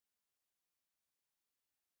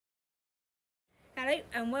Hello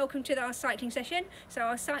and welcome to our cycling session. So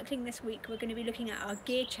our cycling this week, we're going to be looking at our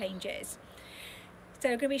gear changes. So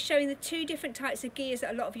we're going to be showing the two different types of gears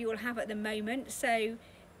that a lot of you will have at the moment. So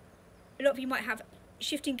a lot of you might have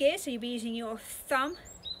shifting gear, so you'll be using your thumb,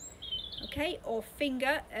 okay, or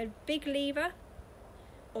finger, a big lever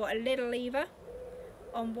or a little lever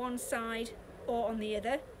on one side or on the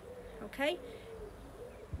other, okay.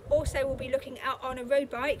 Also, we'll be looking out on a road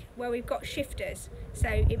bike where we've got shifters. So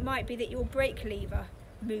it might be that your brake lever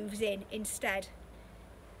moves in instead,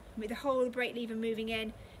 with the whole brake lever moving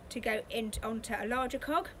in to go onto a larger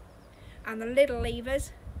cog, and the little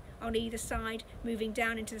levers on either side moving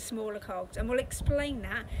down into the smaller cogs. And we'll explain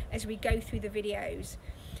that as we go through the videos.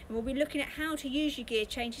 And we'll be looking at how to use your gear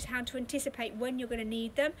changes, how to anticipate when you're going to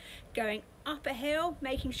need them, going up a hill,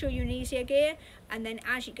 making sure you're in easier gear, and then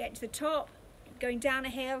as you get to the top, going down a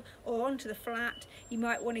hill or onto the flat, you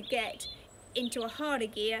might want to get into a harder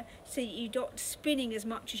gear so that you're not spinning as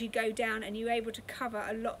much as you go down and you're able to cover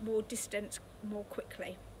a lot more distance more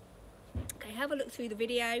quickly. Okay, have a look through the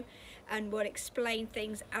video and we'll explain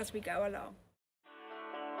things as we go along.